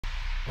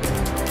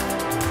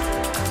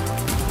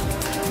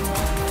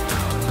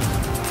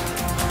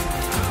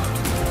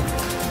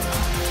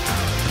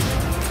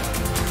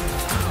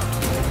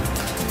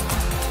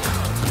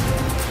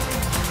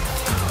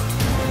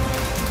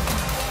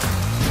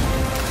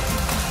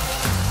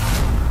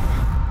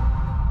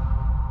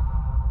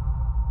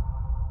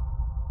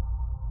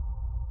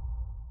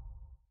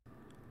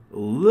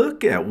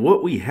Look at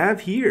what we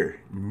have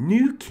here.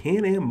 New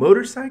Can-Am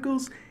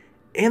motorcycles,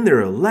 and they're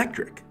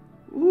electric.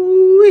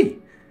 Ooh-wee.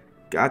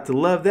 Got to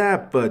love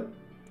that, but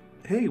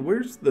hey,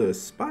 where's the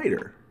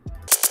Spyder?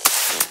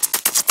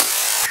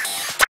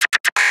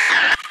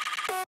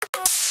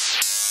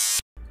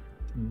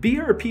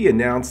 BRP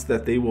announced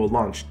that they will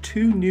launch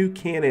 2 new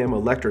Can-Am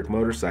electric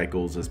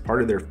motorcycles as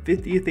part of their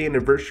 50th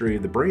anniversary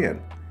of the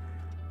brand.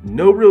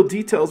 No real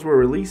details were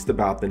released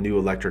about the new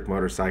electric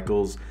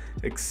motorcycles,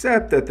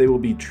 except that they will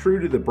be true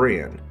to the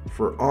brand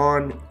for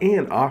on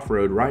and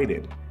off-road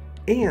riding,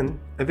 and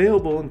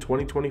available in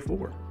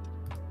 2024.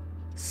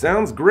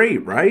 Sounds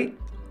great, right?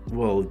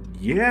 Well,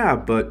 yeah,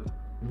 but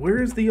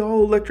where's the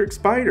all-electric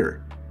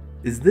Spyder?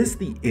 Is this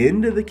the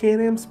end of the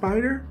Can-Am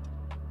Spyder?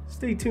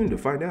 Stay tuned to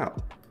find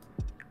out.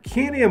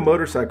 Can-Am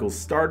motorcycles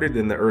started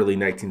in the early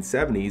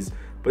 1970s,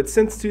 but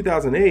since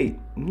 2008,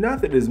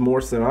 nothing is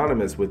more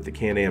synonymous with the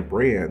Can-Am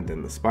brand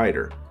than the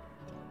Spyder.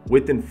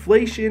 With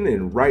inflation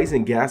and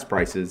rising gas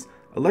prices,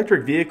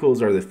 electric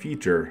vehicles are the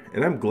future,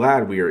 and I'm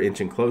glad we are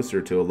inching closer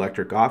to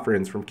electric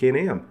offerings from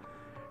Can-Am.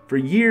 For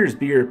years,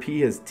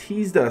 BRP has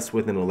teased us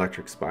with an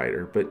electric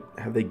Spyder, but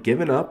have they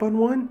given up on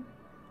one?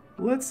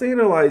 Let's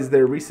analyze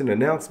their recent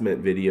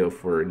announcement video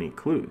for any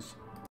clues.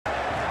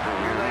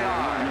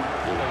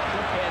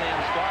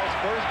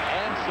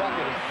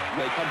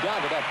 They come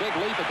down to that big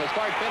leap at the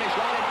start-finish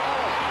line, and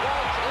Ellis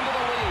walks into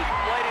the lead.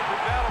 Ladies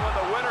and gentlemen,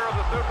 the winner of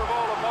the Super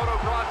Bowl of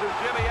motocross is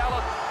Jimmy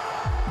Ellis.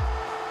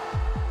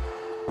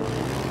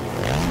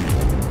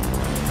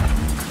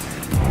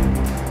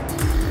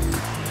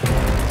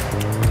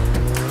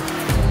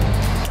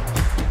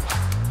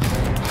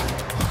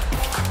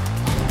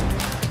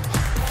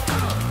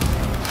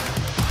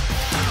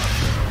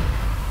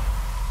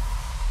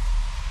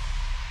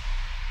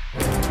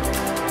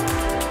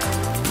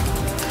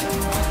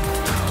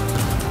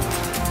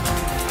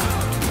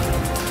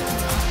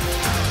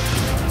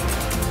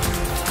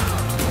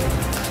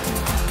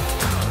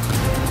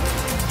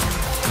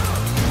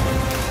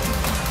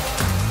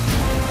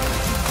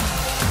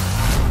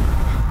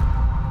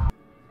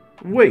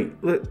 Wait,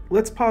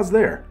 let's pause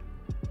there.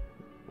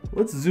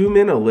 Let's zoom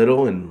in a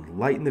little and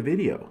lighten the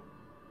video.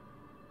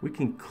 We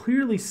can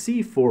clearly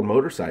see 4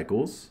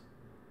 motorcycles,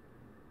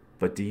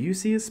 but do you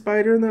see a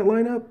Spyder in that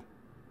lineup?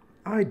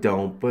 I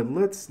don't, but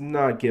let's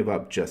not give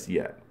up just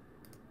yet.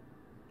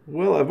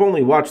 Well, I've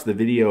only watched the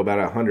video about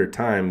 100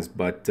 times,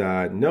 but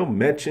no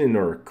mention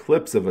or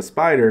clips of a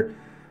Spyder,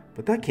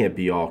 but that can't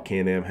be all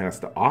Can-Am has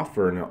to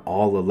offer in an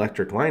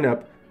all-electric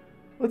lineup.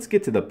 Let's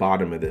get to the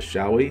bottom of this,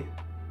 shall we?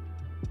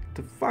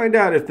 To find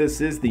out if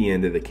this is the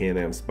end of the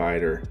Can-Am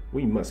Spyder,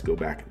 we must go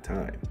back in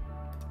time.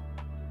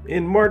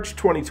 In March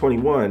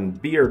 2021,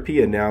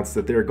 BRP announced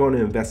that they are going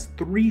to invest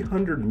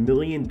 $300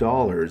 million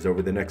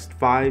over the next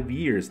 5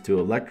 years to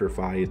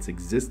electrify its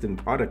existing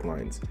product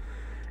lines,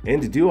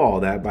 and to do all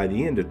that by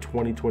the end of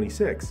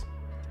 2026.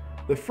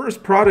 The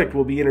first product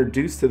will be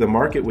introduced to the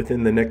market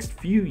within the next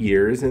few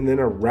years, and then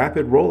a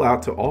rapid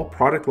rollout to all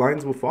product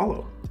lines will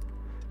follow.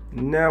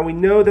 Now, we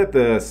know that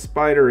the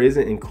Spyder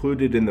isn't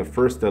included in the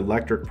first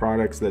electric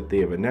products that they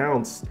have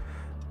announced,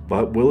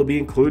 but will it be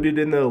included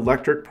in the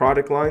electric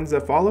product lines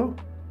that follow?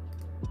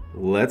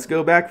 Let's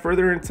go back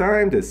further in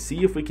time to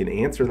see if we can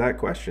answer that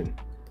question.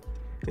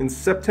 In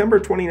September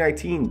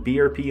 2019,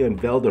 BRP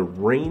unveiled a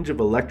range of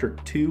electric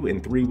 2-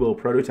 and 3-wheel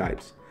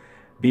prototypes.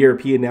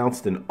 BRP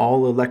announced an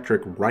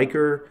all-electric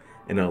Ryker,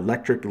 an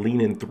electric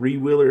lean-in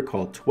 3-wheeler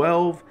called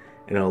 12,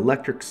 an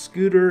electric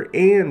scooter,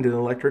 and an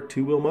electric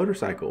 2-wheel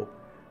motorcycle.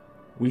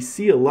 We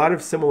see a lot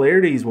of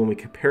similarities when we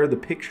compare the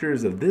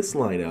pictures of this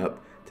lineup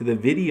to the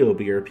video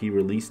BRP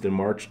released in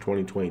March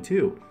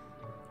 2022.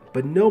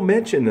 But no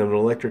mention of an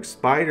electric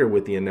Spyder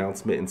with the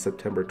announcement in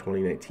September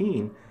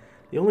 2019.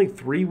 The only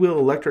 3-wheel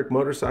electric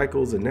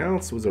motorcycles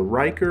announced was a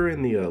Ryker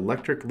and the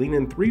electric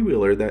lean-in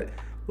 3-wheeler that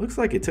looks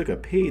like it took a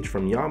page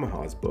from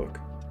Yamaha's book.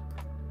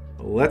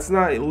 Let's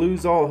not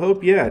lose all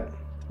hope yet.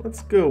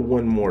 Let's go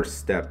one more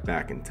step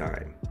back in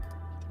time.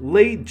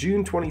 Late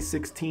June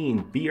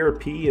 2016,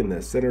 BRP and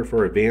the Center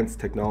for Advanced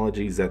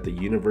Technologies at the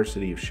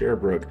University of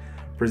Sherbrooke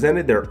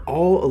presented their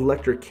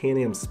all-electric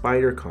Can-Am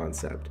Spyder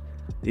concept.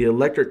 The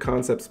electric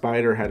concept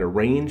Spyder had a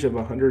range of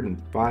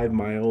 105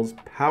 miles,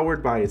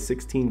 powered by a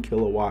 16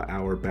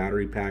 kilowatt-hour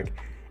battery pack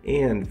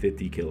and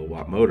 50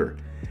 kilowatt motor.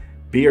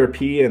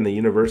 BRP and the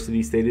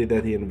university stated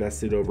that they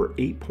invested over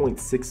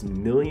 $8.6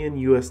 million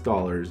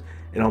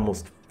in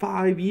almost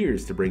 5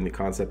 years to bring the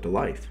concept to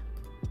life.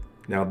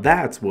 Now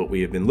that's what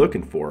we have been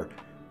looking for,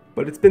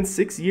 but it's been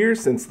 6 years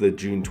since the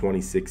June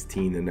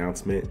 2016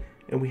 announcement,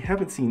 and we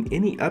haven't seen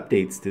any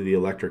updates to the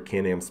electric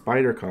Can-Am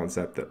Spyder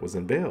concept that was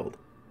unveiled.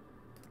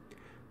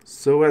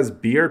 So has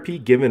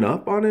BRP given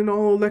up on an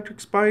all-electric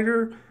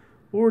Spyder?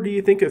 Or do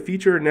you think a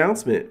future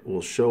announcement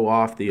will show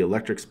off the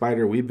electric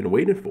Spyder we've been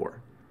waiting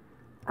for?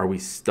 Are we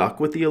stuck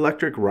with the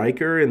electric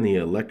Riker and the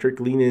electric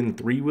lean-in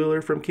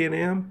three-wheeler from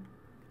Can-Am?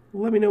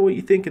 Let me know what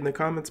you think in the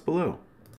comments below.